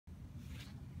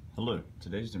Hello,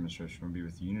 today's demonstration will be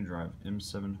with the Unidrive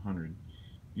M700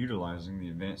 utilizing the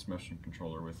advanced motion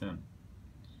controller within.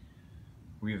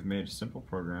 We have made a simple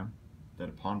program that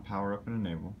upon power up and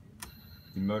enable,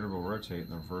 the motor will rotate in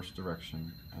the reverse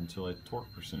direction until a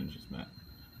torque percentage is met,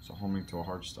 so homing to a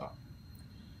hard stop.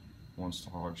 Once the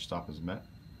hard stop is met,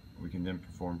 we can then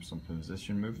perform some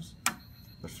position moves.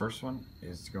 The first one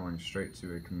is going straight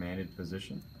to a commanded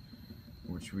position,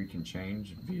 which we can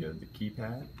change via the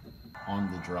keypad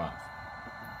on the drive.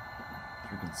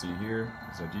 As you can see here,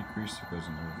 as I decrease, it goes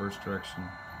in the reverse direction,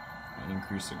 and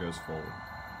increase, it goes forward.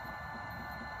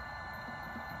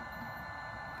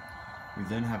 We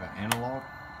then have an analog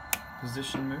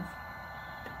position move,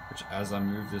 which as I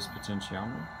move this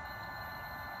potentiometer,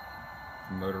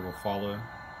 the motor will follow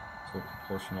to a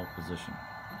proportional position.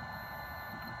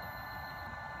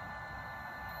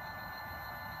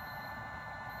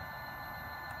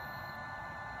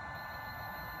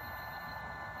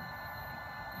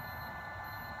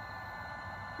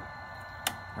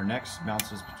 Our next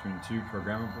bounces between two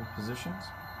programmable positions.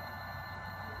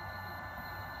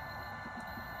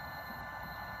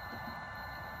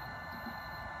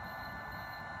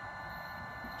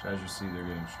 Which, as you see, they're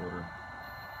getting shorter,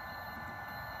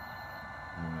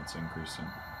 and that's increasing.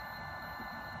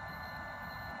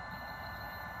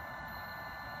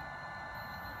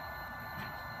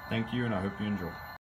 Thank you, and I hope you enjoy.